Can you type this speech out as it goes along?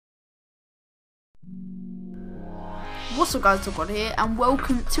What's up guys, Topod here and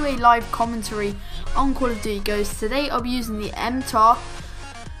welcome to a live commentary on Call of Duty Ghosts. Today I'll be using the MTAR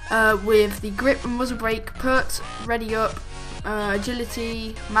with the grip and muzzle brake, perks, ready up,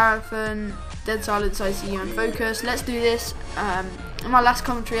 agility, marathon, dead silence, ICU and focus. Let's do this. In my last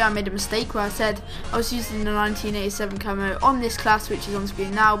commentary I made a mistake where I said I was using the 1987 camo on this class, which is on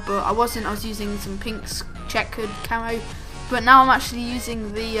screen now, but I wasn't. I was using some pink checkered camo, but now I'm actually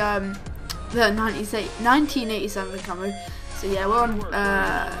using the 1987 camo. So yeah, we're on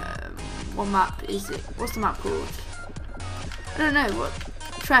what map is it? What's the map called? I don't know. What?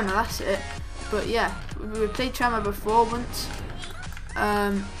 Tremor, that's it. But yeah, we played Tremor before once,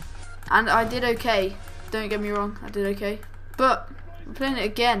 and I did okay. Don't get me wrong, I did okay. But we're playing it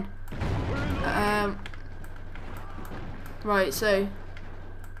again. Right, so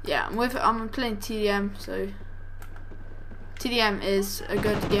yeah, I'm playing TDM. So TDM is a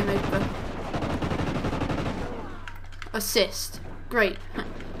good game over. Assist, great.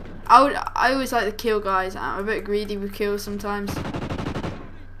 I always like the kill guys. I'm a bit greedy with kills sometimes.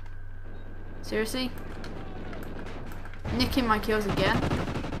 Seriously, nicking my kills again.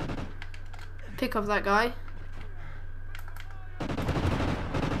 Pick off that guy.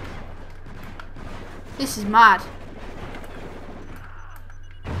 This is mad.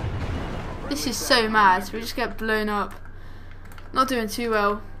 This is so mad. We just get blown up. Not doing too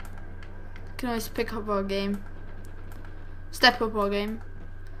well. Can always pick up our game. Step up our game.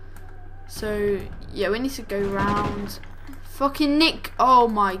 So yeah, we need to go round. Fucking Nick! Oh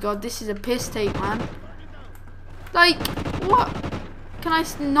my god, this is a piss take, man. Like, what? Can I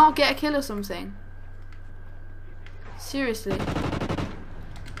not get a kill or something? Seriously,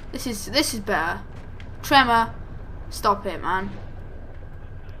 this is better. Tremor, stop it, man.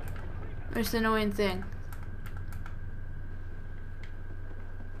 Most annoying thing.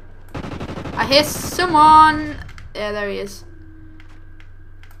 I hear someone. Yeah, there he is.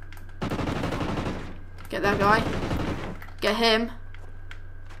 Get that guy. Get him.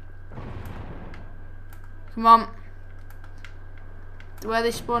 Come on. Where are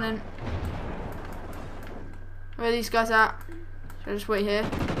they spawning? Where are these guys at? Should I just wait here?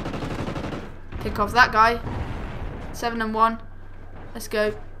 Pick off that guy. 7 and 1. Let's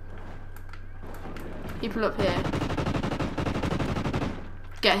go. People up here.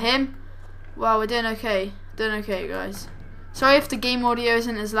 Get him. Wow, we're doing okay. Doing okay, guys. Sorry if the game audio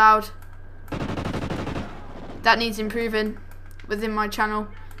isn't as loud. That needs improving within my channel,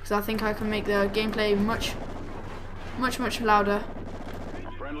 because I think I can make the gameplay much louder.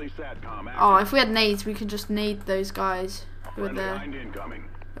 Oh, if we had nades, we could just nade those guys who are there.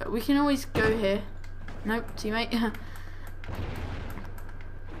 But we can always go here. Nope, teammate.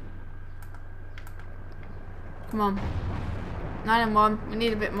 Come on. 9 and 1. We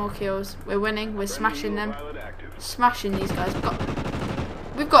need a bit more kills. We're winning. We're smashing them. Smashing these guys.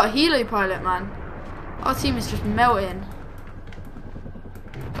 We've got a helo pilot, man. Our team is just melting.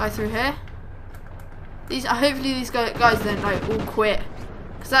 Guy through here. Hopefully these guys don't like all quit,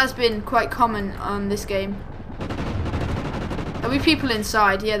 because that's been quite common on this game. There'll be people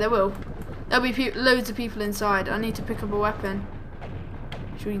inside. Yeah, there will. There'll be loads of people inside. I need to pick up a weapon.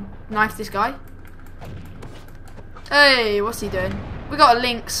 Should we knife this guy? Hey, what's he doing? We got a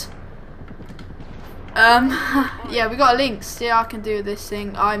Lynx. Yeah, we got a Lynx. Yeah, I can do this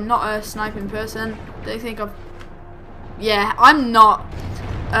thing. I'm not a sniping person. Don't think I've. Yeah, I'm not.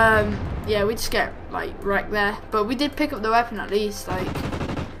 Yeah, we just get like right there, but we did pick up the weapon at least. Like,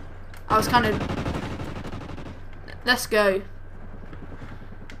 I was kind of. Let's go.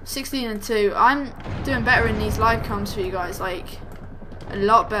 16 and 2. I'm doing better in these live comms for you guys. Like, a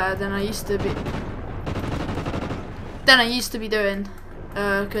lot better than I used to be. Doing,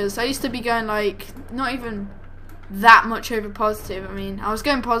 because I used to be going like not even that much over positive. I mean, I was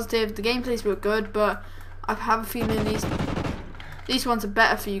going positive. The gameplays were good, but I have a feeling these ones are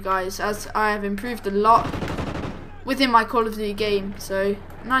better for you guys, as I have improved a lot within my Call of Duty game. So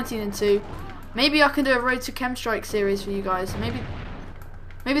 19 and 2. Maybe I can do a Road to Chemstrike series for you guys.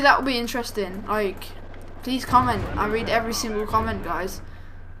 Maybe that will be interesting. Like, please comment. I read every single comment, guys,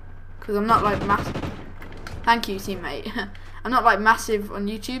 because I'm not like massive. Thank you, teammate. I'm not like massive on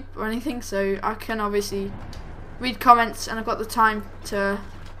YouTube or anything, so I can obviously read comments, and I've got the time to.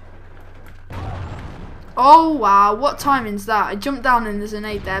 Oh wow, what timing's that? I jumped down and there's a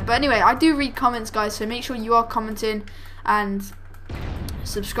nade there. But anyway, I do read comments, guys, so make sure you are commenting and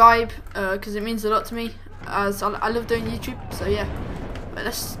subscribe, because it means a lot to me, as I love doing YouTube. So yeah, but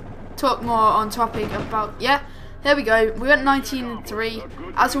let's talk more on topic about. Yeah, there we go. We went 19 and 3.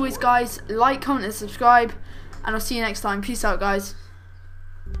 As always, guys, like, comment and subscribe, and I'll see you next time. Peace out, guys.